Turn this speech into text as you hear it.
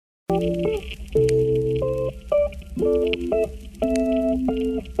You are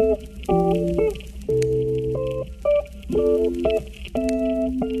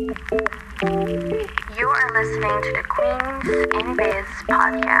listening to the Queens in Biz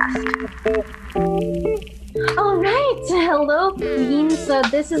podcast. All right, hello, Queens. So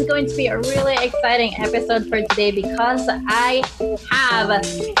this is going to be a really exciting episode for today because I have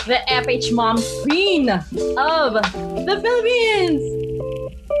the FH Mom Queen of the Philippines.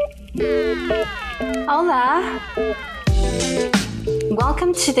 Hola.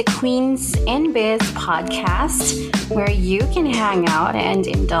 Welcome to the Queens in Biz podcast, where you can hang out and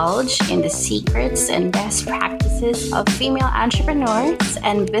indulge in the secrets and best practices of female entrepreneurs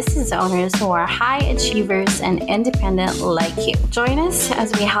and business owners who are high achievers and independent like you. Join us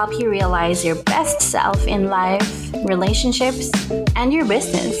as we help you realize your best self in life, relationships, and your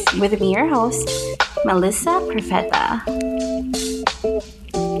business with me, your host, Melissa Perfetta.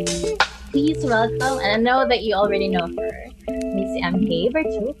 Please welcome, and I know that you already know her, Miss MK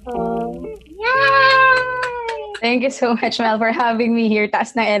Bertulfo. Yay! Thank you so much, Mel, for having me here.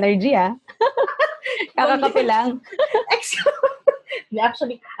 Taas na energy, ah. Kakakape lang.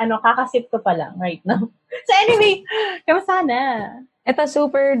 Actually, kakasip ko pa lang right now. So anyway, kamusta na? Ito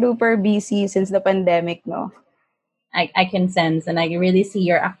super duper busy since the pandemic, no? I can sense and I can really see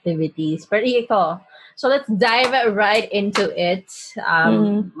your activities. Pero ikaw, so let's dive right into it,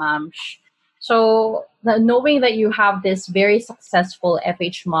 Ma'am. So knowing that you have this very successful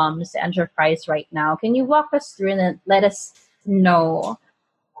FH Moms enterprise right now, can you walk us through and let us know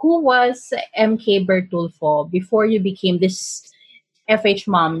who was MK Bertulfo before you became this FH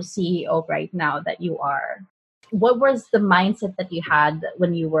Mom CEO right now that you are? What was the mindset that you had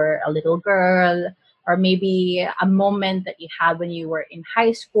when you were a little girl, or maybe a moment that you had when you were in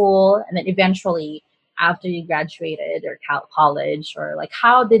high school and then eventually after you graduated or college, or like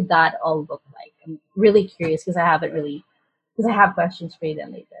how did that all look like? I'm really curious because I have questions for you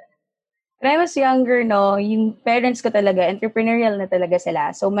then later. When I was younger, no, yung parents ko talaga, entrepreneurial na talaga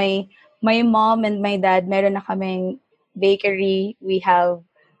sila. So my mom and my dad, meron na kaming bakery, we have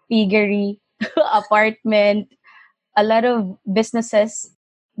piggery, apartment, a lot of businesses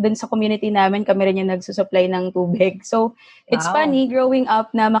dun sa community namin, kami rin yung nagsusupply ng tubig. So, it's funny growing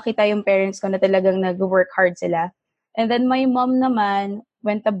up na makita yung parents ko na talagang nag-work hard sila. And then my mom naman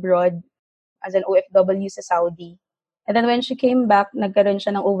went abroad as an OFW sa Saudi. And then when she came back, nagkaroon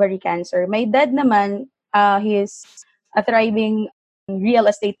siya ng ovary cancer. My dad naman, he's a thriving real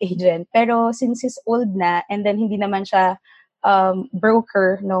estate agent. Pero since he's old na, and then hindi naman siya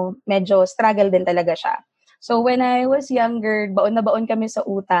broker, no, medyo struggle din talaga siya. So when I was younger, baon na baon kami sa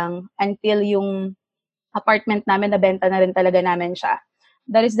utang until yung apartment namin, nabenta na rin talaga namin siya.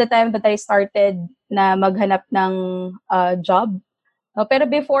 That is the time that I started na maghanap ng job. No, pero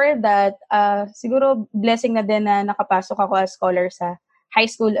before that, siguro blessing na din na nakapasok ako as scholar sa high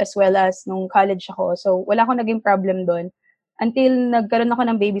school as well as nung college ako. So wala akong naging problem doon. Until nagkaroon ako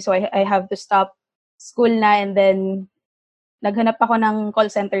ng baby, so I have to stop school na, and then naghanap ako ng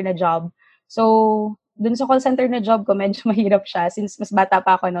call center na job. So dun sa call center na job ko, medyo mahirap siya since mas bata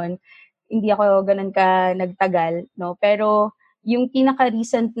pa ako noon. Hindi ako ganun ka nagtagal, no? Pero yung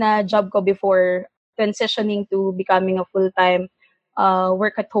pinaka-recent na job ko before transitioning to becoming a full-time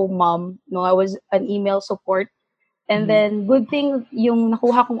work-at-home mom, no? I was an email support. And then, good thing, yung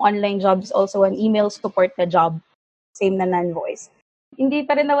nakuha kong online job is also an email support na job. Same na non-voice. Hindi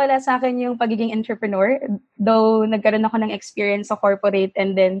pa rin nawala sa akin yung pagiging entrepreneur, though nagkaroon ako ng experience sa corporate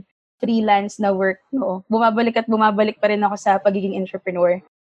and then freelance na work, no? Bumabalik pa rin ako sa pagiging entrepreneur.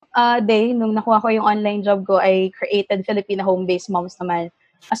 Nung nakuha ko yung online job ko, I created Filipina Home-Based Moms naman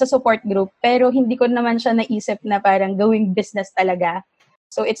as a support group. Pero hindi ko naman siya naisip na parang gawing business talaga.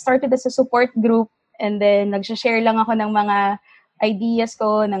 So it started as a support group, and then nagsha-share lang ako ng mga ideas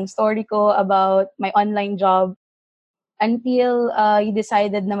ko, ng story ko about my online job until you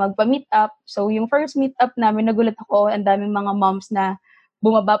decided na magpa-meet up. So yung first meet up namin, nagulat ako, ang daming mga moms na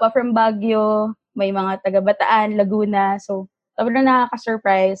bumaba pa from Baguio, may mga taga-Bataan, Laguna. So, sobrang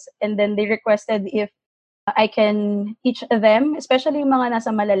nakaka-surprise. And then they requested if I can teach them, especially yung mga nasa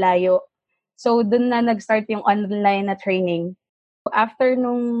malalayo. So, dun na nag-start yung online na training. After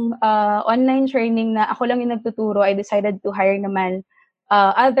nung online training na ako lang yung nagtuturo, I decided to hire naman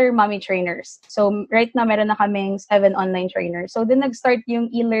other mommy trainers. So, right now, meron na kaming 7 online trainers. So, dun nag-start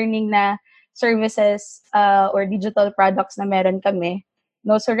yung e-learning na services or digital products na meron kami.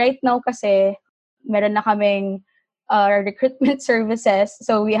 No, so right now kasi meron na kaming recruitment services.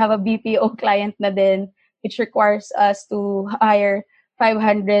 So we have a BPO client na din, which requires us to hire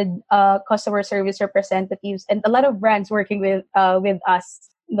 500 customer service representatives and a lot of brands working with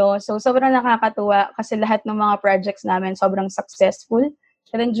us. No? So, sobrang nakakatuwa kasi lahat ng mga projects namin sobrang successful.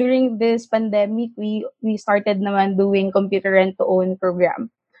 And then during this pandemic, we started naman doing computer rent-to-own program.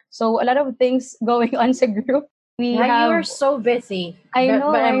 So, a lot of things going on sa group. We Yeah, you are have, so busy. I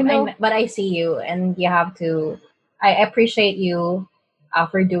know, I know. But I see you, and you have to. I appreciate you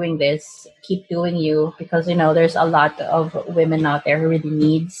for doing this. Keep doing you, because you know there's a lot of women out there who really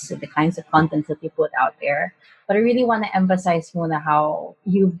needs the kinds of contents that you put out there. But I really want to emphasize, Mona, how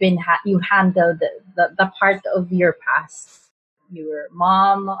you've handled the part of your past. Your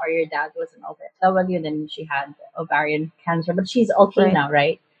mom or your dad was an OFW, and then she had ovarian cancer, but she's okay Right. now,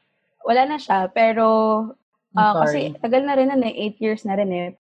 right? Wala na siya, pero I'm kasi sorry. tagal na rin nun 8 years na rin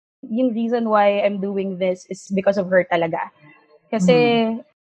eh. Yung reason why I'm doing this is because of her talaga. Kasi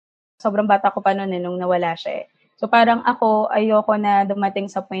sobrang bata ko pa noon eh, nung nawala siya eh. So parang ako, ayoko na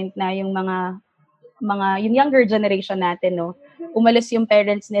dumating sa point na yung yung younger generation natin, no, umalis yung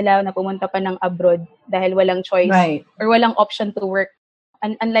parents nila na pumunta pa ng abroad dahil walang choice Right. or walang option to work.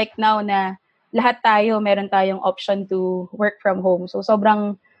 Unlike now na lahat tayo, meron tayong option to work from home. So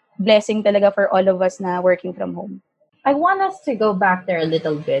sobrang blessing talaga for all of us na working from home. I want us to go back there a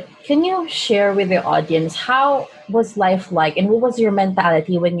little bit. Can you share with the audience how was life like and what was your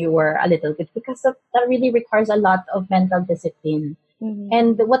mentality when you were a little kid? Because that really requires a lot of mental discipline. Mm-hmm.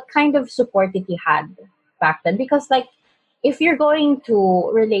 And what kind of support did you had back then? Because like, if you're going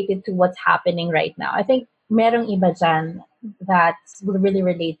to relate it to what's happening right now, I think merong iba dyan that will really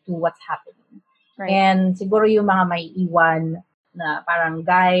relate to what's happening. Right. And siguro yung mga may iwan na parang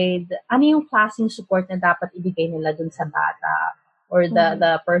guide, ano yung klaseng support na dapat ibigay nila dun sa bata or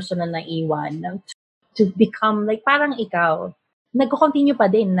the person na naiwan to become like parang ikaw, nagko-continue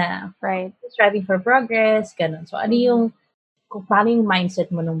pa din na Right. striving for progress, ganun. So ano yung, kung paano yung mindset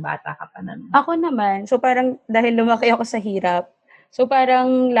mo nung bata ka pa nun? Ako naman, so parang dahil lumaki ako sa hirap, so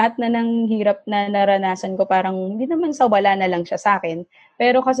parang lahat na ng hirap na naranasan ko, parang hindi naman sa wala na lang siya sa akin.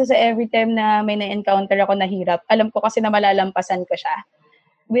 Pero kasi sa every time na may na-encounter ako na hirap, alam ko kasi na malalampasan ko siya.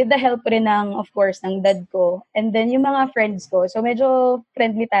 With the help rin ng, of course, ng dad ko. And then yung mga friends ko. So medyo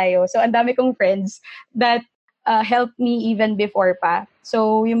friendly tayo. So ang dami kong friends that helped me even before pa.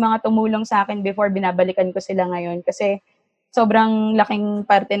 So yung mga tumulong sa akin before, binabalikan ko sila ngayon. Kasi sobrang laking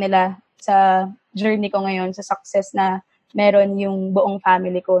parte nila sa journey ko ngayon, sa success na meron yung buong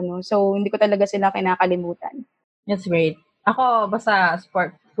family ko, no? So, hindi ko talaga sila kinakalimutan. That's great. Ako, basta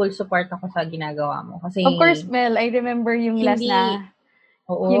full support ako sa ginagawa mo. Kasi, Of course, Mel, I remember yung last na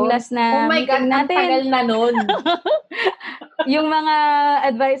oh my God, meeting natin. ang tagal na nun. Yung mga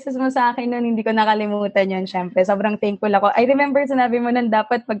advices mo sa akin nun, hindi ko nakalimutan yun, syempre. Sobrang thankful ako. I remember sinabi mo nun,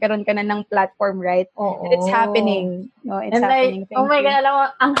 dapat magkaroon ka na ng platform, right? Oo. And it's happening. No, it's and happening. Like, oh my God, alam mo,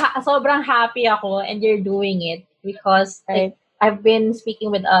 sobrang happy ako and you're doing it because right. Like, I've been speaking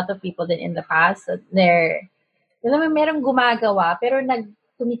with other people then in the past that alam mo, merong gumagawa pero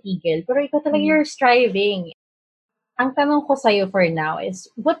tumitigil. Pero ikaw talaga, you're striving. Ang tanong ko sa'yo for now is,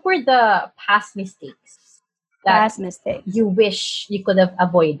 what were the past mistakes that you wish you could have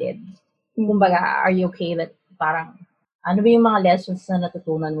avoided? Kumbaga, are you okay that parang, ano ba yung mga lessons na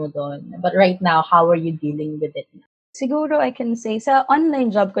natutunan mo doon? But right now, how are you dealing with it? Siguro I can say, sa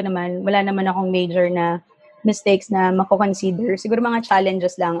online job ko naman, wala naman akong major na mistakes na mako-consider. Siguro mga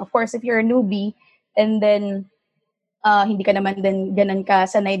challenges lang. Of course, if you're a newbie, and then hindi ka naman din ganun ka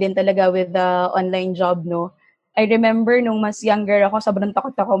sanay din talaga with the online job, no? I remember nung mas younger ako, sobrang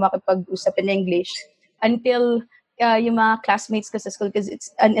takot ako makipag-usap in English until yung mga classmates ko sa school, because it's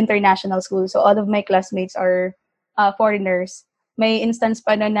an international school, so all of my classmates are foreigners. May instance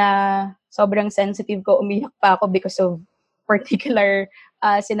pa na sobrang sensitive ko, umiyak pa ako because of particular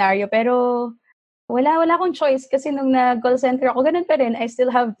scenario. Pero wala akong choice kasi nung nag-call center ako, ganun pa rin. I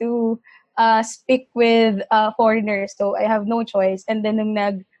still have to speak with foreigners, so I have no choice. And then nung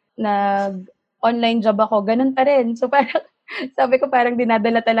nag-online job ako, ganun pa rin. So parang, sabi ko parang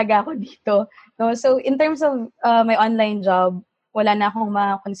dinadala talaga ako dito. No? So in terms of my online job, wala na akong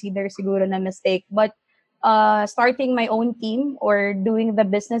ma-consider siguro na mistake. But starting my own team or doing the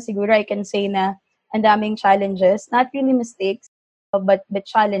business, siguro I can say na ang daming challenges. Not really mistakes, but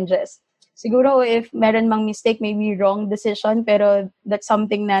challenges. Siguro if meron mang mistake, maybe wrong decision, pero that's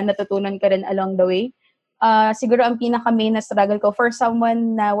something na natutunan ka rin along the way. Siguro ang pinaka-main na struggle ko for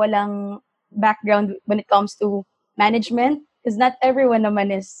someone na walang background when it comes to management, because not everyone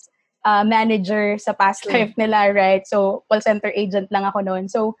naman is manager sa past life nila, right? So, call center agent lang ako noon.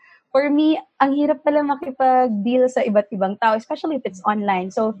 So, for me, ang hirap pala makipag-deal sa iba't ibang tao, especially if it's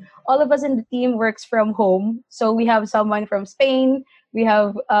online. So, all of us in the team works from home. So, we have someone from Spain, We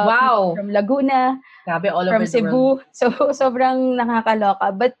have Wow. from Laguna, Grabe, all from over the world. Cebu. So, sobrang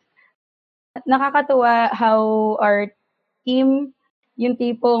nakakaloka. But nakakatuwa how our team, yung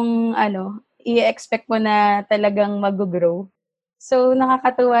tipong i-expect mo na talagang mag-grow. So,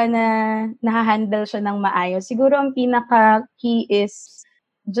 nakakatuwa na nahahandle siya ng maayos. Siguro ang pinaka-key is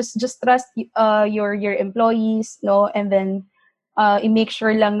just trust your employees, no? And then, i-make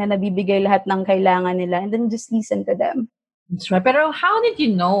sure lang na nabibigay lahat ng kailangan nila. And then just listen to them. That's right. Pero how did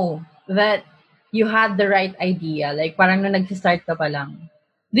you know that you had the right idea? Like, parang nung nag-start ka pa lang.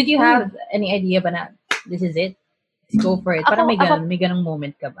 Did you have any idea ba na, this is it? Let's go for it. Parang may ganong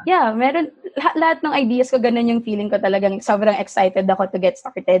moment ka ba? Yeah, meron. Lahat ng ideas ko, ganun yung feeling ko talagang sobrang excited ako to get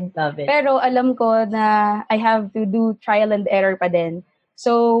started. Love it. Pero alam ko na I have to do trial and error pa din.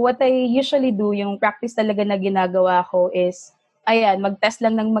 So, what I usually do, yung practice talaga na ginagawa ko is, mag-test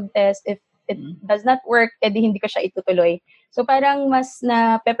lang ng mag-test. If it does not work, edi hindi ko siya itutuloy. So, parang mas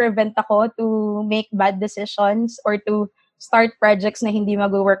na-prevent ako to make bad decisions or to start projects na hindi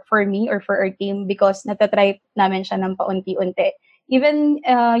mag-work for me or for our team because natatry namin siya ng paunti-unti. Even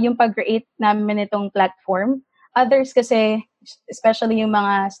yung pag-create namin itong platform, others kasi, especially yung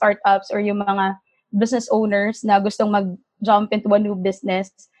mga startups or yung mga business owners na gustong mag-jump into a new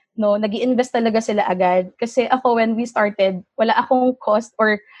business, no, nag-i-invest talaga sila agad. Kasi ako, when we started, wala akong cost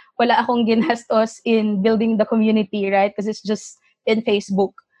or wala akong ginastos in building the community, right? Because it's just in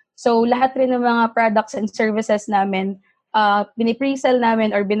Facebook. So, lahat rin ng mga products and services namin, binipresell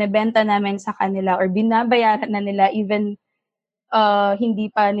namin or binibenta namin sa kanila or binabayaran na nila even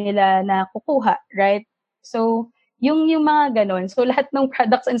hindi pa nila nakukuha, right? So, yung mga ganon. So, lahat ng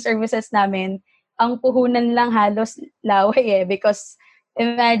products and services namin, ang puhunan lang halos laway because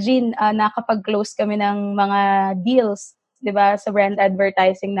imagine, nakapag-close kami ng mga deals, di ba, sa brand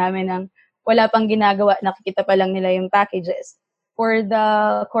advertising namin ng wala pang ginagawa, nakikita pa lang nila yung packages. For the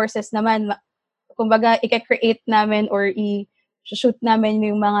courses naman, kumbaga, i-create namin or i-shoot namin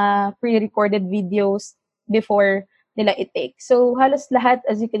yung mga pre-recorded videos before nila i-take. So, halos lahat,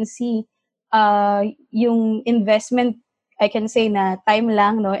 as you can see, yung investment, I can say na time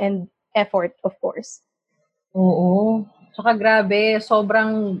lang, no, and effort, of course. Oo. Saka grabe,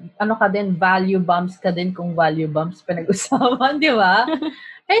 sobrang, ka din, value bumps ka din kung value bumps pinag-usapan, di ba?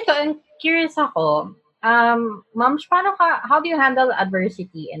 Ito, I'm curious ako, Moms, how do you handle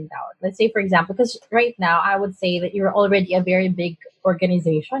adversity and doubt? Let's say, for example, because right now, I would say that you're already a very big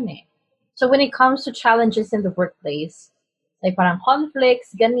organization, eh. So when it comes to challenges in the workplace, like parang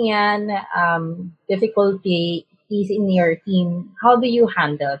conflicts, ganyan, difficulties in your team, how do you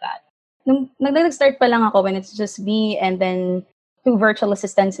handle that? Nung nag-start pa lang ako when it's just me and then 2 virtual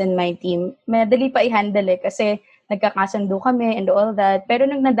assistants in my team, madali pa i-handle kasi nagkakasundo kami and all that. Pero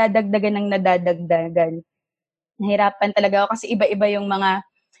nung nadadagdagan, nahirapan talaga ako kasi iba-iba yung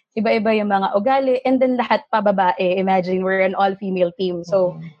mga ugali and then lahat pa babae. Imagine, we're an all-female team.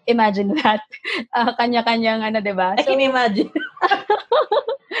 So, imagine that. Kanya-kanyang diba? I can imagine.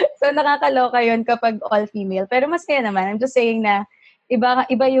 So, nakakaloka yun kapag all-female. Pero masaya naman. I'm just saying na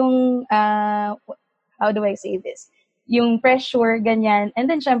iba yung, how do I say this? Yung pressure, ganyan. And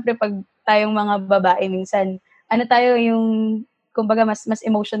then, syempre, pag tayong mga babae, minsan, tayo yung, kumbaga, mas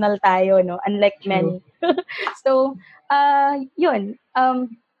emotional tayo, no? Unlike men. So, yun.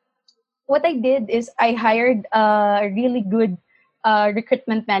 What I did is I hired a really good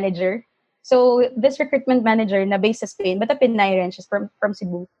recruitment manager. So, this recruitment manager na based sa Spain, but a Pinay rin, she's from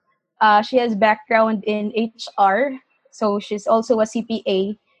Cebu. She has background in HR. So, she's also a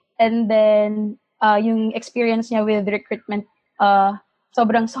CPA. And then, yung experience niya with recruitment,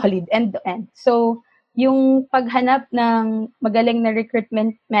 sobrang solid, end-to-end. So, yung paghanap ng magaling na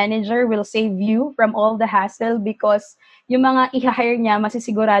recruitment manager will save you from all the hassle because yung mga i-hire niya,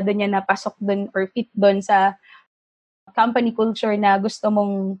 masisigurado niya na pasok dun or fit dun sa company culture na gusto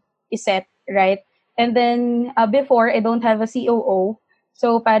mong iset, right? And then, before, I don't have a COO.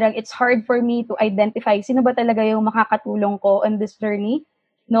 So, parang it's hard for me to identify sino ba talaga yung makakatulong ko on this journey,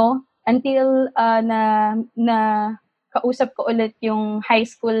 no? Until na kausap ko ulit yung high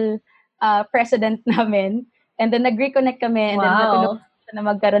school president namin. And then nag-reconnect kami and then natulungan siya na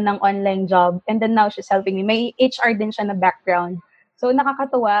magkaroon ng online job. And then now she's helping me. May HR din siya na background. So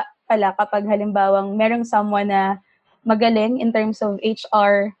nakakatuwa pala kapag halimbawang merong someone na magaling in terms of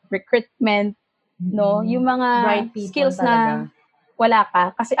HR, recruitment, no? Yung mga skills talaga. Na wala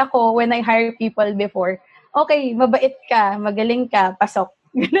ka. Kasi ako, when I hire people before, okay, mabait ka, magaling ka, pasok.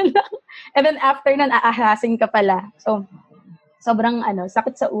 Ganun lang. And then after nun, aahasin ka pala. So, sobrang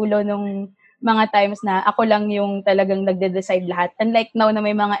sakit sa ulo nung mga times na ako lang yung talagang nagde-decide lahat. Unlike now na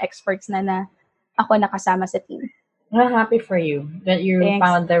may mga experts na ako nakasama sa team. I'm happy for you that you Thanks.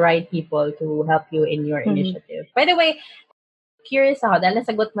 found the right people to help you in your Mhm. initiative. By the way, curious ako dahil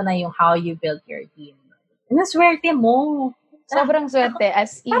nasagot mo na yung how you built your team. Naswerte mo. Sobrang swerte,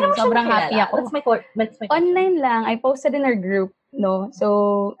 as Paano in, mo siya sobrang happy nakilala? ako. That's my question. Online lang, I posted in our group, no?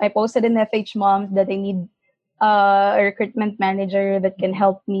 So, I posted in FH Moms that I need a recruitment manager that can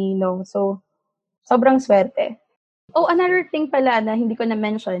help me, no? So, sobrang swerte. Oh, another thing pala na hindi ko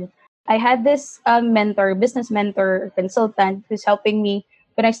na-mention, I had this mentor, business mentor, consultant who's helping me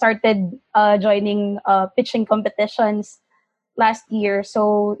when I started joining pitching competitions last year.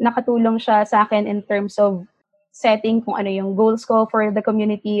 So, nakatulong siya sa akin in terms of setting kung ano yung goals ko for the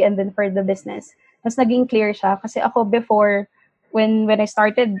community and then for the business. Mas naging clear siya kasi ako before, when I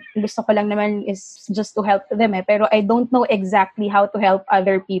started, gusto ko lang naman is just to help them pero I don't know exactly how to help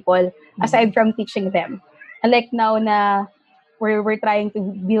other people aside from teaching them. Unlike now na we're trying to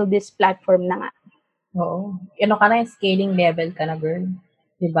build this platform na nga. Oo. Ano ka na, scaling level ka na, girl.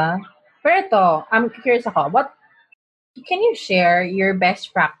 Diba? Pero ito, I'm curious ako, can you share your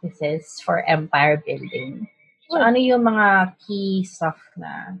best practices for empire building? So, ano yung mga key stuff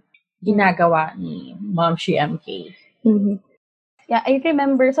na ginagawa ni Mom Shi MK? Mm-hmm. Yeah, I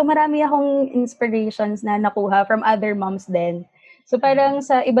remember. So, marami akong inspirations na nakuha from other moms din. So, parang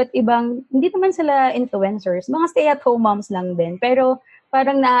sa iba't ibang, hindi naman sila influencers, mga stay-at-home moms lang din. Pero,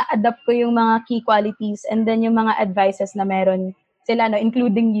 parang na-adapt ko yung mga key qualities and then yung mga advices na meron sila, no,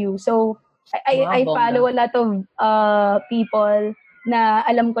 including you. So, I follow a lot of people na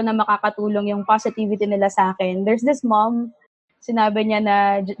alam ko na makakatulong yung positivity nila sa akin. There's this mom, sinabi niya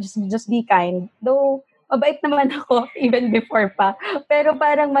na just be kind. Though, mabait naman ako even before pa. Pero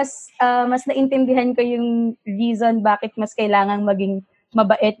parang mas naintindihan ko yung reason bakit mas kailangang maging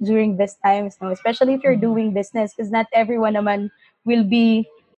mabait during these times, no? Especially if you're doing business, because not everyone naman will be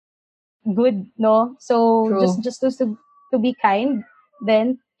good, no? So True. just to be kind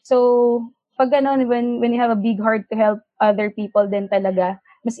then. So pag ganon, when you have a big heart to help other people then talaga,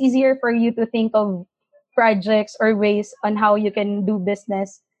 mas easier for you to think of projects or ways on how you can do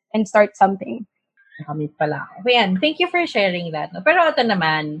business and start something. Nakamit pala ako. Ayan, thank you for sharing that. No? Pero ito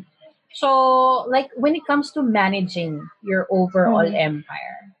naman, so, like, when it comes to managing your overall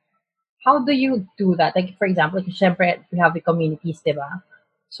empire, how do you do that? Like, for example, syempre, we have the communities, di ba?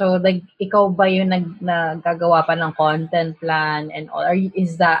 So, like, ikaw ba yung naggagawa pa ng content plan and all?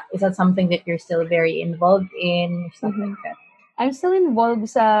 Is that something that you're still very involved in? Stuff like that. I'm still involved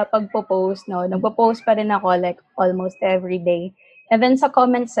sa pagpo-post, no? Nagpo-post pa rin ako like almost every day. And then sa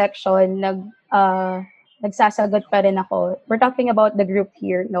comment section, nagsasagot pa rin ako. We're talking about the group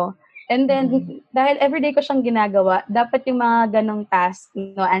here, no? And then, dahil everyday ko siyang ginagawa, dapat yung mga ganong task,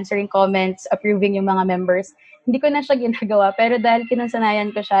 no, answering comments, approving yung mga members, hindi ko na siya ginagawa. Pero dahil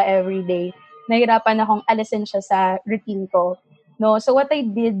kinasanayan ko siya everyday, nahirapan akong alisin siya sa routine ko. No? So what I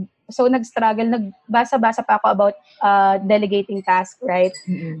did, so nag-struggle, nagbasa-basa pa ako about delegating task, right?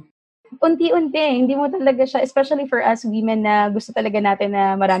 Unti-unti, hindi mo talaga siya, especially for us women na gusto talaga natin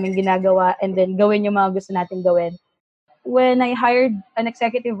na maraming ginagawa and then gawin yung mga gusto natin gawin. When I hired an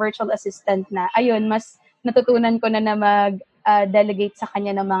executive virtual assistant na, ayun, mas natutunan ko na mag-delegate sa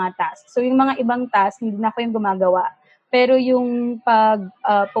kanya ng mga tasks. So, yung mga ibang tasks, hindi na ako yung gumagawa. Pero yung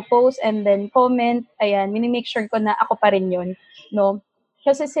pag-post and then comment, ayan, minimake sure ko na ako pa rin yun. No?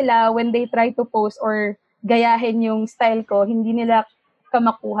 Kasi sila, when they try to post or gayahin yung style ko, hindi nila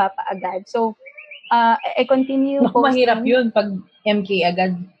kamakuha pa agad. So, I continue posting. Mahirap yun pag MK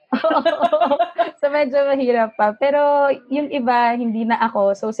agad. So, medyo mahirap pa. Pero, yung iba, hindi na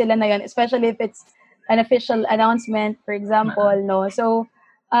ako. So, sila na yun. Especially if it's an official announcement, for example, no? So,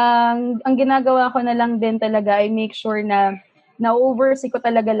 ang ginagawa ko na lang din talaga, I make sure na na-oversee ko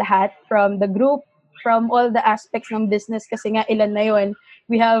talaga lahat from the group, from all the aspects ng business. Kasi nga, ilan na yun.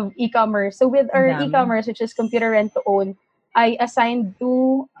 We have e-commerce. So, with our e-commerce, which is computer rent-to-own, I assigned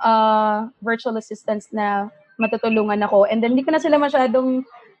 2 virtual assistants na matutulungan ako. And then, hindi ko na sila masyadong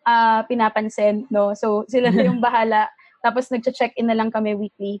pinapansin, no? So, sila na yung bahala. Tapos, nag-check-in na lang kami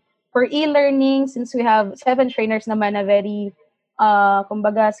weekly. For e-learning, since we have 7 trainers naman na very,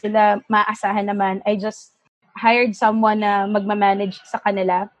 kumbaga, sila maasahan naman, I just hired someone na magmamanage sa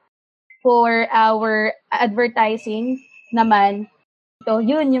kanila. For our advertising naman, so,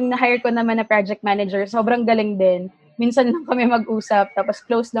 yun, yung na-hire ko naman na project manager, sobrang galing din. Minsan lang kami mag-usap, tapos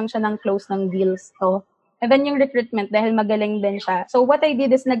close lang siya ng close ng deals. So, and then yung recruitment, dahil magaling din siya. So, what I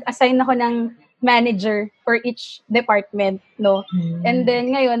did is nag-assign ako ng manager for each department, no? And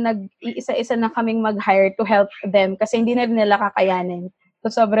then ngayon, nag-iisa-isa na kaming mag-hire to help them kasi hindi na rin nila kakayanin.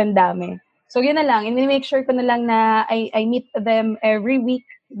 So, sobrang dami. So, yun na lang. I-make sure ko na lang na I meet them every week,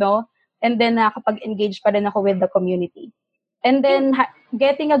 no? and then nakakapag-engage pa rin ako with the community. And then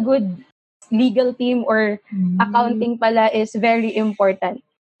getting a good legal team or accounting pala is very important.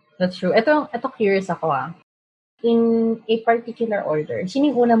 That's true. Ito curious ako In a particular order, sino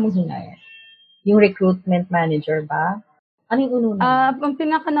yung una mong hinire? Yung recruitment manager ba? Ano yung una? Ang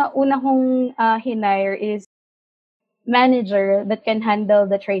pinaka-una kong hinire is manager that can handle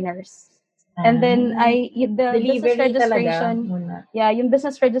the trainers. And then the business registration, yung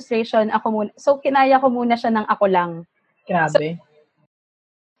business registration ako muna. So kinaya ko muna siya ng ako lang. Grabe. So,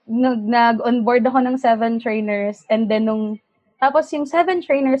 nag-onboard ako ng 7 trainers, and then tapos yung 7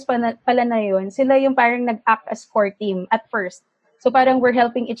 trainers pala na yun, sila yung parang nag-act as core team at first. So parang we're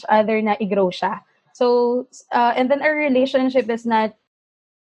helping each other na i-grow siya. So, and then our relationship is not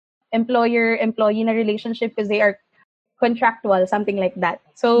employer-employee na relationship because they are contractual, something like that.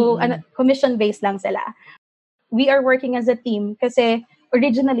 So, commission-based lang sila. We are working as a team kasi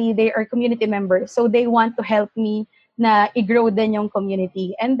originally they are community members. So, they want to help me na i-grow din yung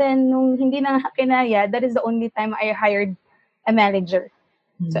community. And then, nung hindi na kinaya, that is the only time I hired a manager.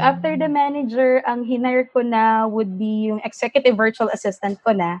 So, after the manager, ang hinire ko na would be yung executive virtual assistant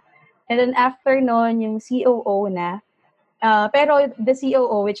ko na. And then, after nun, yung COO na. Pero the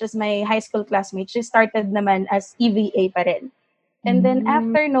COO, which is my high school classmate, she started naman as EVA pa rin. And then,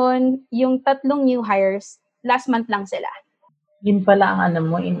 after nun, yung 3 new hires, last month lang sila. Yun pala ang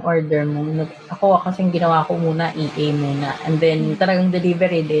in order mo. Ako kasi ginawa ko muna, EA muna. And then, talagang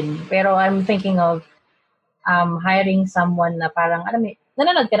delivery din. Pero I'm thinking of hiring someone na parang,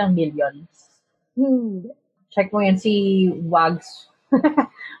 nanonood ka ng Billions. Check mo yun, si Wags.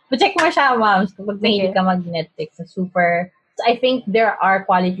 Check mo siya, ma'am. Kapag mahilig ka mag-Netflix, super. So I think there are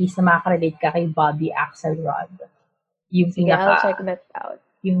qualities na makaka-relate ka kay Bobby Axelrod. Yung I'll check that out.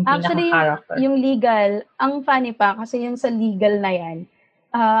 Yung actually, yung legal, ang funny pa, kasi yung sa legal na yan,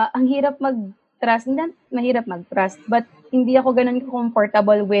 ang hirap mag-trust. Hindi mahirap mag-trust, but hindi ako ganun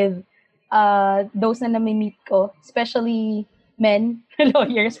comfortable with those na nami-meet ko, especially men,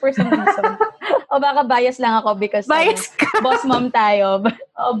 lawyers, for some reason. O baka bias lang ako because boss mom tayo.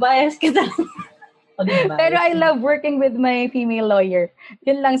 Bias ka talaga. Pero I love working with my female lawyer.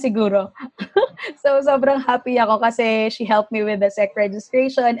 Yun lang siguro. So, sobrang happy ako kasi she helped me with the SEC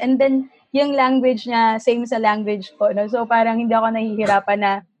registration. And then, yung language niya, same sa language ko. No? So, parang hindi ako nahihirapan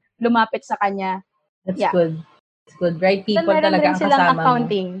na lumapit sa kanya. That's good. That's good. Right people talaga ang kasama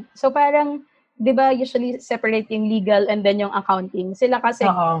accounting. Mo. So, parang, di ba, usually separate yung legal and then yung accounting. Sila kasi,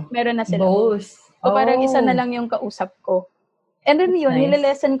 meron na sila. Both. So, parang isa na lang yung kausap ko. And then yun,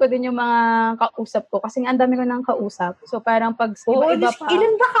 nililesen ko din yung mga kausap ko kasi ang dami ko nang kausap. So, parang pag iba-iba pa.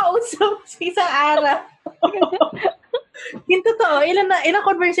 Ilan ba kausap sa isang araw? Yung totoo, ilang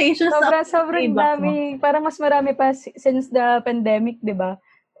conversations sobrang dami. Parang mas marami pa since the pandemic, di ba?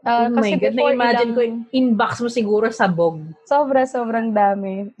 Kasi God, na-imagine ko, inbox mo siguro sabog. Sobrang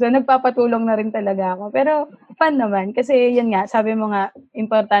dami. So, nagpapatulong na rin talaga ako. Pero, fun naman. Kasi, yun nga, sabi mo nga,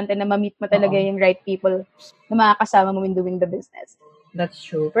 importante na ma-meet mo talaga yung right people na makakasama mo in doing the business. That's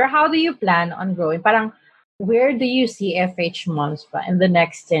true. Pero how do you plan on growing? Parang, where do you see FH Moms pa in the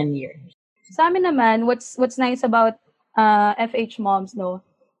next 10 years? Sa amin naman, what's nice about FH Moms, no?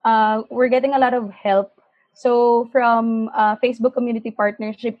 We're getting a lot of help. So, from Facebook Community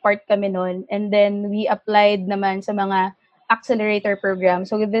Partnership part kami nun. And then, we applied naman sa mga accelerator program.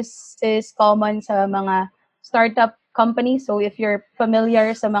 So, this is common sa mga startup companies. So, if you're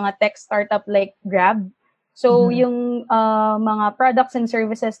familiar sa mga tech startup like Grab. So, yung mga products and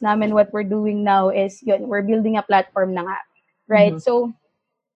services namin, what we're doing now is, yun, we're building a platform na nga. Right? So,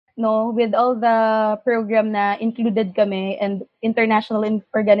 no, with all the program na included kami and international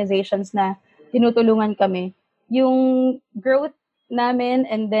organizations na tinutulungan kami, yung growth namin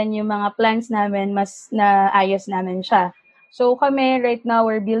and then yung mga plans namin, mas naayos namin siya. So kami, right now,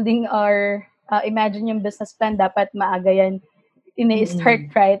 we're building our, imagine yung business plan, dapat maaga yan,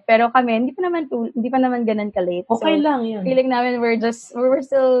 ini-start, right? Pero kami, hindi pa naman ganun ka-late. Okay so, lang yun. Feeling namin, we're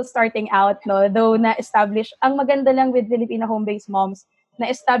still starting out, no? Though na-establish, ang maganda lang with Filipino home-based moms,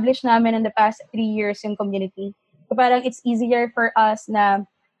 na-establish namin in the past 3 years yung community. So parang it's easier for us na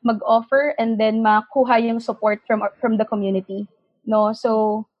mag-offer and then makuha yung support from the community, no?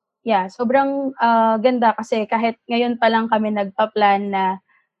 So yeah, sobrang ganda kasi kahit ngayon pa lang kami nagpa-plan na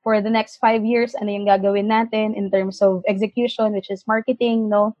for the next 5 years ano yung gagawin natin in terms of execution, which is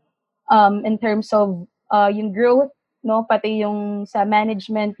marketing, no? In terms of yung growth, no, pati yung sa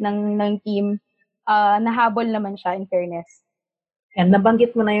management ng team, nahabol naman siya, in fairness. And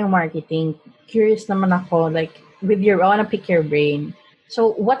nabanggit mo na yung marketing. Curious naman ako, like I wanna pick your brain.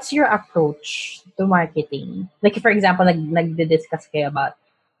 So, what's your approach to marketing? Like, for example, nagdi-discuss kayo about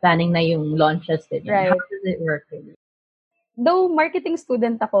planning na yung launches din. Right. How does it work really? Though marketing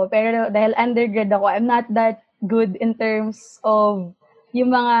student ako, pero dahil undergrad ako, I'm not that good in terms of yung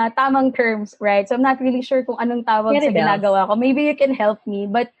mga tamang terms, right? So I'm not really sure kung anong tawag sa ginagawa ko. Maybe you can help me.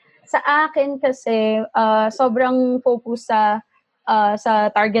 But sa akin kasi, sobrang focus sa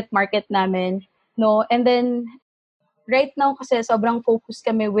target market namin, no? And then, right now kasi sobrang focus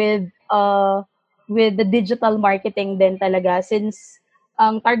kami with the digital marketing din talaga, since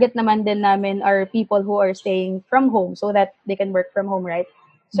ang target naman din namin are people who are staying from home so that they can work from home, right?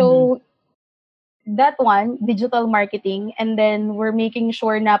 So, that one, digital marketing, and then we're making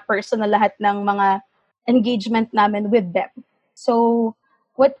sure na personal lahat ng mga engagement namin with them. So,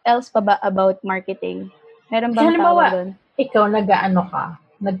 what else pa ba about marketing? Meron bang tawag doon? Ikaw, nag-ano ka?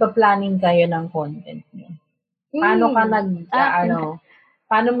 Nagpa-planning kayo ng content niyo. Paano ka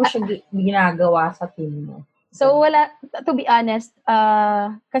paano mo siya ginagawa sa team mo? So, to be honest,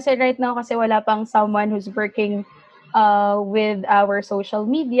 kasi right now kasi wala pang someone who's working with our social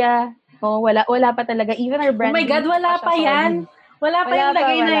media. Wala pa talaga. Even our brand. Oh my God, wala pa yan? Wala pa yung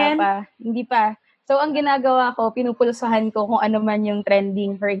lagay na yan? Hindi pa. So, ang ginagawa ko, pinupulsahan ko kung ano man yung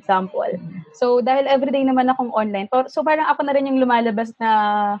trending, for example. So, dahil everyday naman akong online, so parang ako na rin yung lumalabas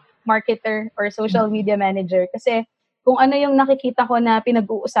na marketer or social media manager. Kasi, kung ano yung nakikita ko na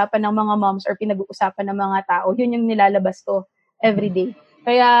pinag-uusapan ng mga moms or pinag-uusapan ng mga tao, yun yung nilalabas ko everyday.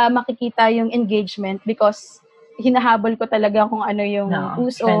 Kaya makikita yung engagement because hinahabol ko talaga kung ano yung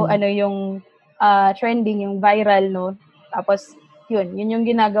uso, ano yung trending, yung viral, no? Tapos, yun yung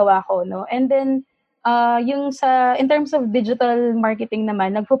ginagawa ko, no? And then, in terms of digital marketing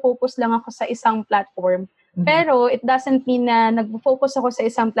naman, nagpo-focus lang ako sa isang platform. Pero, it doesn't mean na nagpo-focus ako sa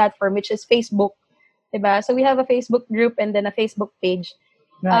isang platform, which is Facebook. Diba? So, we have a Facebook group and then a Facebook page.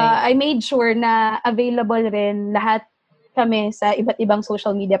 Right. I made sure na available rin lahat kami sa iba't ibang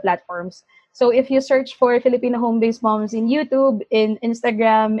social media platforms. So, if you search for Filipino home-based moms in YouTube, in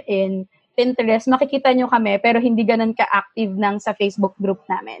Instagram, in Pinterest, makikita nyo kami, pero hindi ganun ka-active ng sa Facebook group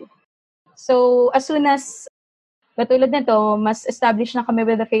namin. So, as soon as, katulad nito, mas established na kami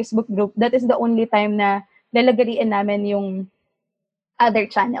with the Facebook group, that is the only time na lalagariin namin yung other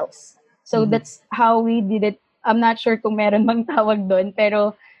channels. So, that's how we did it. I'm not sure kung meron bang tawag doon,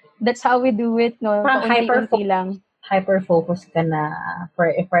 pero that's how we do it, no? Paunti-unti lang. Hyper-focus ka na for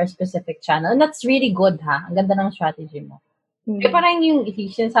a specific channel. And that's really good, ha? Ang ganda ng strategy mo. Parang yung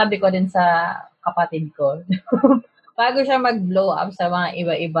sinasabi ko din sa kapatid ko, bago siya mag-blow up sa mga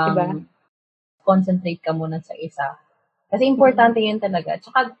iba-ibang, concentrate ka muna sa isa. Kasi importante yun talaga.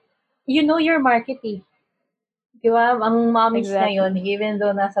 Tsaka, you know your market, eh. Diba? Ang mommies ngayon, even though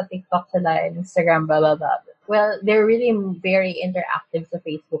nasa TikTok sila and Instagram, blah, blah, blah. Well, they're really very interactive sa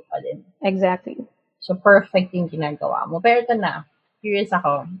Facebook pa din. Exactly. So, perfect yung ginagawa mo. Pero ito na, curious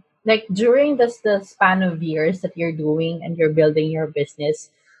ako. Like, during the span of years that you're doing and you're building your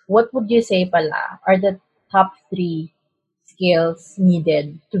business, what would you say pala are the top 3 skills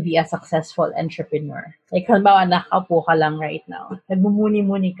needed to be a successful entrepreneur? Like, halimbawa, nakaupo ka lang right now.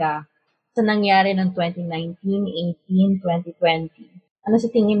 Nagmumuni-muni ka sa nangyari ng 2019, 18, 2020. Ano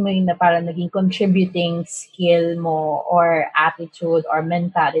sa tingin mo yung na parang naging contributing skill mo or attitude or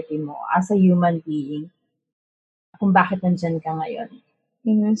mentality mo as a human being kung bakit nandyan ka ngayon?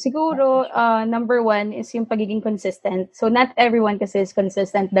 Siguro, number 1 is yung pagiging consistent. So, not everyone kasi is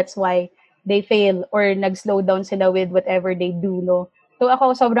consistent. That's why they fail or nag-slow down sila with whatever they do, no? So,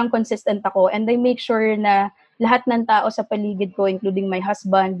 ako, sobrang consistent ako. And I make sure na lahat ng tao sa paligid ko, including my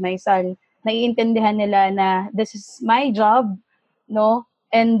husband, my son, naiintindihan nila na this is my job, no?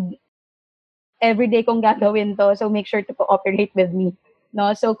 And everyday kong gagawin to. So, make sure to cooperate with me,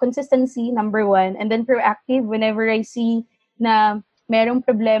 no? So, consistency, number 1. And then proactive, whenever I see na merong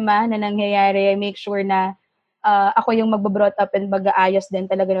problema na nangyayari, I make sure na ako yung magbabrought up and mag-aayos din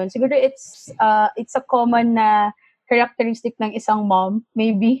talaga nun. Siguro it's a common na characteristic ng isang mom,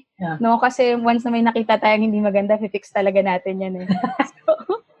 maybe. Yeah. No? Kasi once na may nakita tayong hindi maganda, fix talaga natin yan.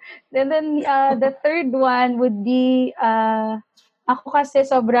 So, then the third one would be, ako kasi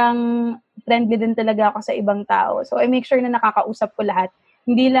sobrang friendly din talaga ako sa ibang tao. So I make sure na nakakausap ko lahat.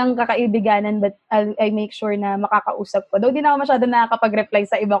 Hindi lang kakaibiganan, but I make sure na makakausap ko. Though di na ako masyado nakakapag-reply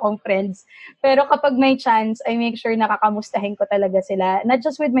sa iba kong friends. Pero kapag may chance, I make sure nakakamustahin ko talaga sila. Not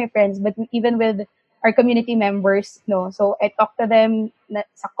just with my friends, but even with our community members, no? So, I talk to them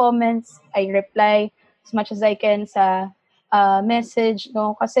sa comments, I reply as much as I can sa message,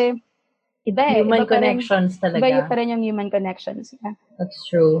 no? Kasi, human connections talaga. Iba pa rin yung human connections. Yeah. That's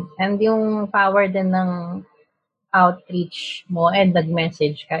true. And yung power din ng outreach mo and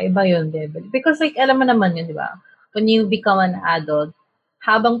nag-message ka, iba yun, diba? Because like, alam mo naman yun, di ba? When you become an adult,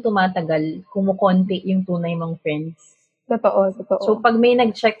 habang tumatagal, kumukonti yung tunay mong friends. Totoo. So, pag may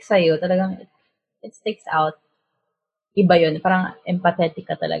nag-check sa'yo, talagang it sticks out. Iba yun. Parang empathetic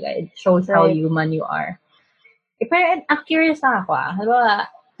ka talaga. It shows how human you are. Pero curious na ako Halimbawa,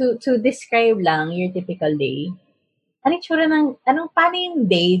 to describe lang your typical day, paano yung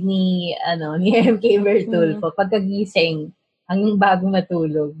day ni MK Bertulfo pagkagising hanggang bago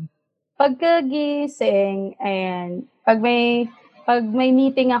matulog? Pagkagising, ayan, pag may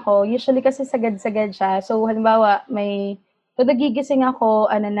meeting ako, usually kasi sagad-sagad siya. So, halimbawa, nagigising ako,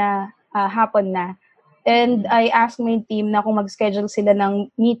 hapon na. And I ask my team na kung mag-schedule sila ng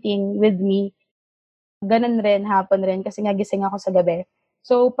meeting with me. Ganun rin, hapon rin, kasi nga gising ako sa gabi.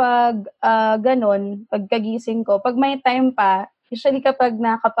 So, pag pagkagising ko, pag may time pa, usually kapag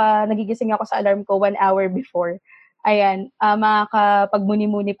nagigising ako sa alarm ko 1 hour before, ayan,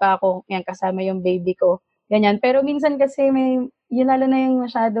 makakapagmuni-muni pa ako, yan, kasama yung baby ko. Ganyan. Pero minsan kasi yun lalo na yung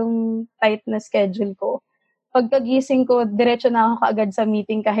masyadong tight na schedule ko. Pagkagising ko, diretso na ako kaagad sa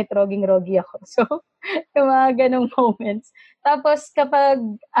meeting kahit roging-rogi ako. So, yung mga ganong moments. Tapos kapag,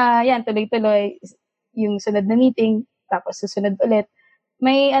 tuloy-tuloy, yung sunod na meeting, tapos susunod ulit,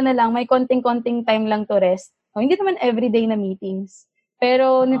 may konting-konting time lang to rest. Hindi naman everyday na meetings.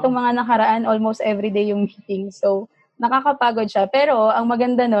 Pero nitong mga nakaraan, almost everyday yung meeting. So, nakakapagod siya. Pero, ang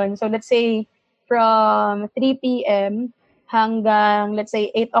maganda nun, so let's say, from 3 p.m., hanggang, let's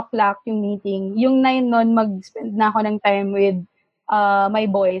say, 8 o'clock yung meeting. Yung 9 nun, mag-spend na ako ng time with my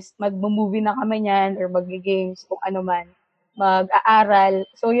boys. Mag-movie na kami niyan or mag-games, kung ano man. Mag-aaral.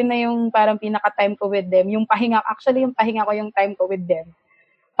 So, yun na yung parang pinaka-time ko with them. Yung pahinga ko yung time ko with them.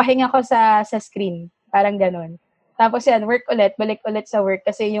 Pahinga ko sa screen. Parang ganun. Tapos yan, work ulit. Balik ulit sa work.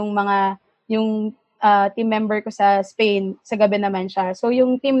 Kasi yung team member ko sa Spain, sa gabi naman siya. So,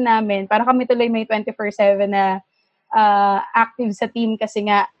 yung team namin, para kami tuloy may 24/7 na active sa team kasi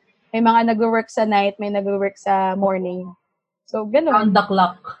nga may mga nag-work sa night, may nag-work sa morning. So, ganun. On the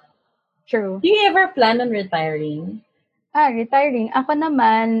clock. True. Do you ever plan on retiring? Retiring. Ako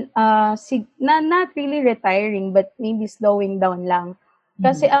naman, not really retiring, but maybe slowing down lang.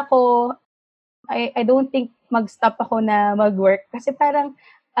 Kasi ako, I don't think mag-stop ako na mag-work. Kasi parang,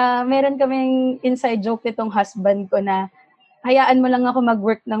 meron kaming inside joke nitong husband ko na, hayaan mo lang ako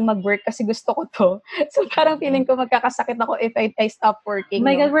mag-work kasi gusto ko to. So, parang feeling ko magkakasakit ako if I stop working. Oh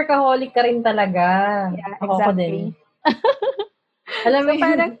my God, workaholic ka rin talaga. Yeah, Ako exactly. Alam mo, so,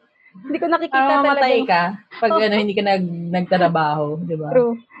 parang, hindi ko nakikita talaga. Mamatay ka pag hindi ka nagtrabaho, di ba?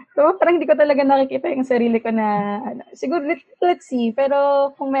 True. So, parang hindi ko talaga nakikita yung sarili ko na, siguro, let's see.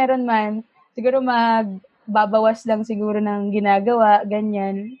 Pero, kung meron man, siguro magbabawas lang siguro ng ginagawa,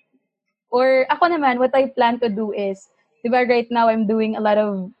 ganyan. Or, ako naman, what I plan to do is, di ba right now, I'm doing a lot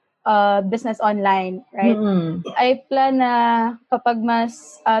of business online, right? Mm-hmm. I plan na kapag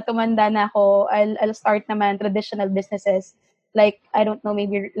mas tumanda na ako, I'll start naman traditional businesses. Like, I don't know,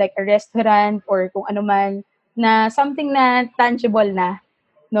 maybe like a restaurant or kung ano man, na something na tangible na,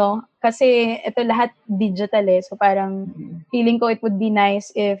 no? Kasi ito lahat digital So parang feeling ko it would be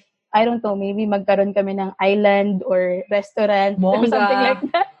nice if, I don't know, maybe magkaroon kami ng island or restaurant or something like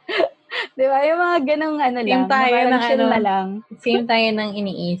that. Di ba? Yung mga ganong lang. Parang chill na lang. Same tayo ng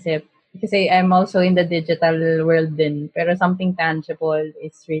iniisip. Kasi I'm also in the digital world din. Pero something tangible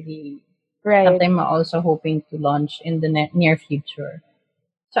is really something I'm also hoping to launch in the near future.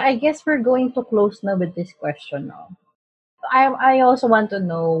 So I guess we're going to close now with this question now. I also want to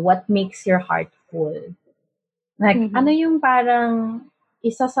know what makes your heart full. Like, ano yung parang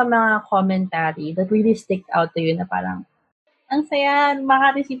isa sa mga commentary that really stick out to you na parang, ang saya,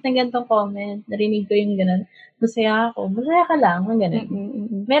 maka-receive ng ganitong comment, narinig ko yung gano'n, masaya ka lang, ang gano'n.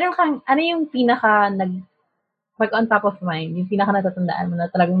 Meron kang, ano yung pag on top of mind, yung pinaka natatandaan mo na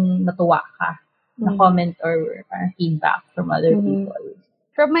talagang natuwa ka, na comment or parang feedback from other people?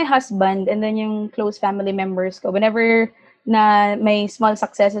 From my husband and then yung close family members ko, whenever na may small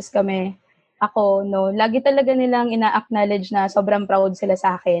successes kami, ako, lagi talaga nilang ina-acknowledge na sobrang proud sila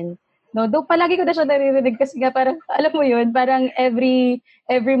sa akin. Though palagi ko na siya naririnig kasi nga parang, alam mo yun, parang every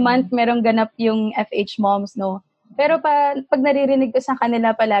month merong ganap yung FH moms, Pero pag naririnig ko sa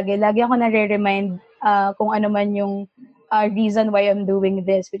kanila palagi, lagi ako nare-remind kung ano man yung reason why I'm doing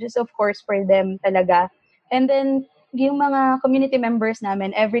this, which is of course for them talaga. And then, yung mga community members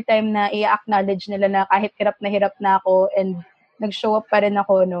namin, every time na i-acknowledge nila na kahit hirap na ako and nag-show up pa rin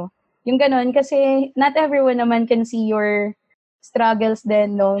ako, Yung ganun, kasi not everyone naman can see your struggles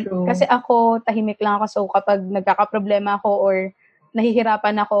din, True. Kasi ako, tahimik lang ako. So, kapag nagkakaproblema ako or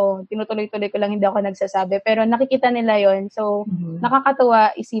nahihirapan ako, tinutuloy-tuloy ko lang, hindi ako nagsasabi. Pero nakikita nila yon. So,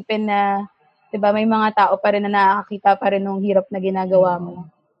 nakakatuwa isipin na Diba? May mga tao pa rin na nakakita pa rin ng hirap na ginagawa mo.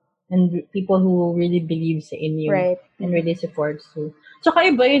 And people who really believes in you. Right. And really supports you. So,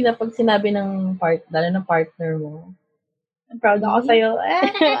 iba yun na pag sinabi ng partner mo, I'm proud ako sa'yo.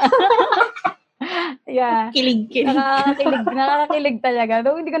 Yeah. Kilig. Nakakakilig talaga.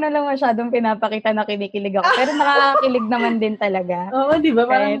 Though hindi ko na lang masyadong pinapakita na kinikilig ako. Pero nakakakilig naman din talaga. Oo, di ba?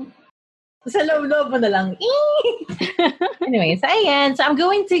 Parang sa loob-loob mo na lang. Anyway, so ayan. So I'm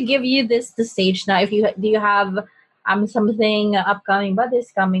going to give you the stage now. Do you have something upcoming ba this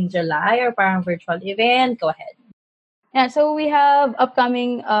coming July or parang virtual event? Go ahead. Yeah, so we have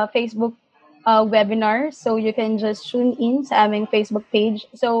upcoming Facebook webinar. So you can just tune in sa aming Facebook page.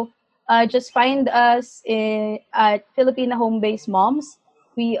 So just find us at Filipina Home-Based Moms.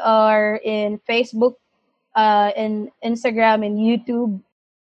 We are in Facebook, in Instagram, and YouTube.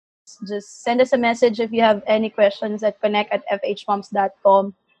 Just send us a message if you have any questions at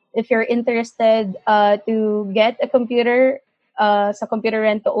connect@fhmoms.com. If you're interested to get a computer sa computer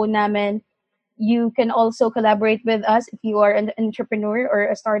rent to own namin, you can also collaborate with us if you are an entrepreneur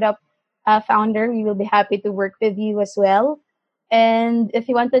or a startup founder. We will be happy to work with you as well. And if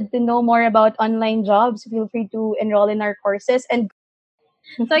you wanted to know more about online jobs, feel free to enroll in our courses. And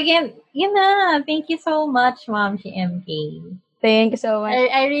so again, thank you so much, Ma'am MK. Thank you so much.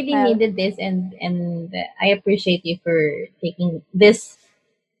 I really needed this and I appreciate you for taking this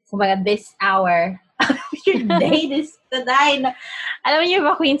this hour of your day today. Alam niyo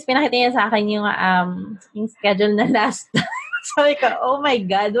ba, Queens, pinakita niya sa akin yung schedule na last. Sabi ko, oh my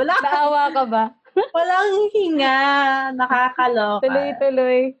God, naawa ka ba? Walang hinga. Nakakaloka.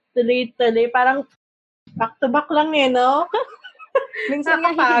 Tuloy. Parang back to back lang no? Minsan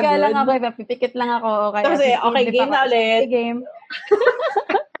nga hihiga lang ako, napipikit lang ako. Okay, game na ulit. Game.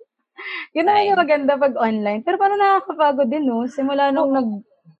 Yun naman yung maganda pag online. Pero parang nakakapagod din, no? Simula nung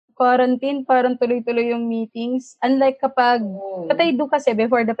nag-quarantine, parang tuloy-tuloy yung meetings. Unlike kapag, patay do kasi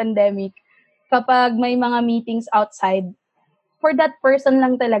before the pandemic, kapag may mga meetings outside, for that person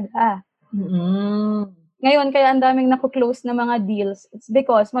lang talaga. Mm-hmm. Ngayon, kaya ang daming naku-close na mga deals. It's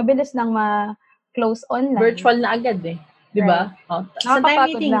because mabilis lang ma-close online. Virtual na agad Diba? Right. Oh, sa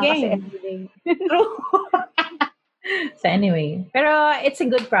time meeting game. Kasi everyday. True. So anyway, pero it's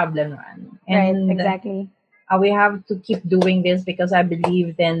a good problem, man. And right, exactly. We have to keep doing this because I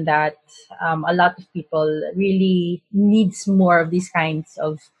believe then that a lot of people really needs more of these kinds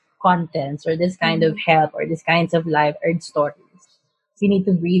of contents or this kind of help or these kinds of live earned stories. We need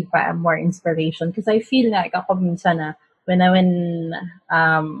to breathe more inspiration because I feel like ako minsan na when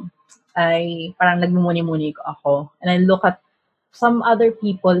I parang nagmumuni-muni ako and I look at some other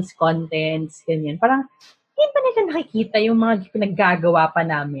people's contents, ganyan. Parang, hindi pa nila nakikita yung mga pinaggagawa pa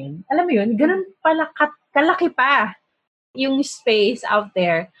namin. Alam mo yun, ganun pala kalaki pa yung space out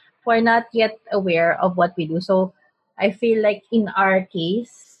there who are not yet aware of what we do. So, I feel like in our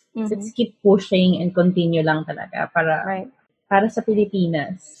case, let's keep pushing and continue lang talaga para sa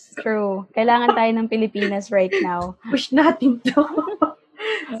Pilipinas. True. Kailangan tayo ng Pilipinas right now. Push natin to.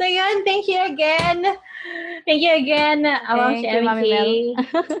 So yun, thank you again. Thank you again, Thank you, Mami Mel.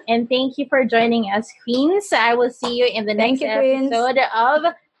 And thank you for joining us, Queens. I will see you in the next episode of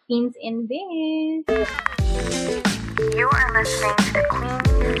Queens in Biz. You are listening to the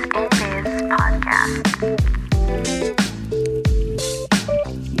Queens in Biz podcast.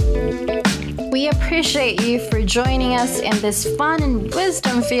 We appreciate you for joining us in this fun and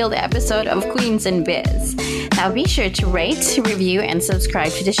wisdom-filled episode of Queens in Biz. Now be sure to rate, review, and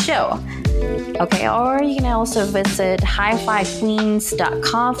subscribe to the show. Okay, or you can also visit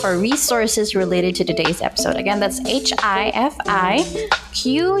hifiqueens.com for resources related to today's episode. Again, that's HIFIQUEENS,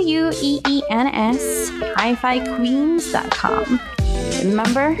 hifiqueens.com.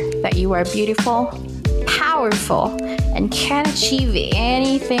 Remember that you are beautiful, powerful, and can achieve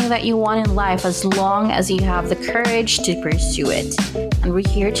anything that you want in life as long as you have the courage to pursue it. And we're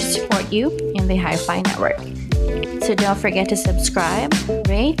here to support you in the Hi-Fi Network. So don't forget to subscribe,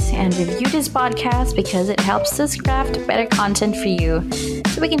 rate, and review this podcast because it helps us craft better content for you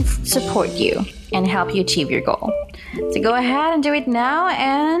so we can support you and help you achieve your goal. So go ahead and do it now,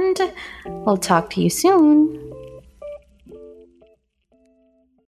 and we'll talk to you soon.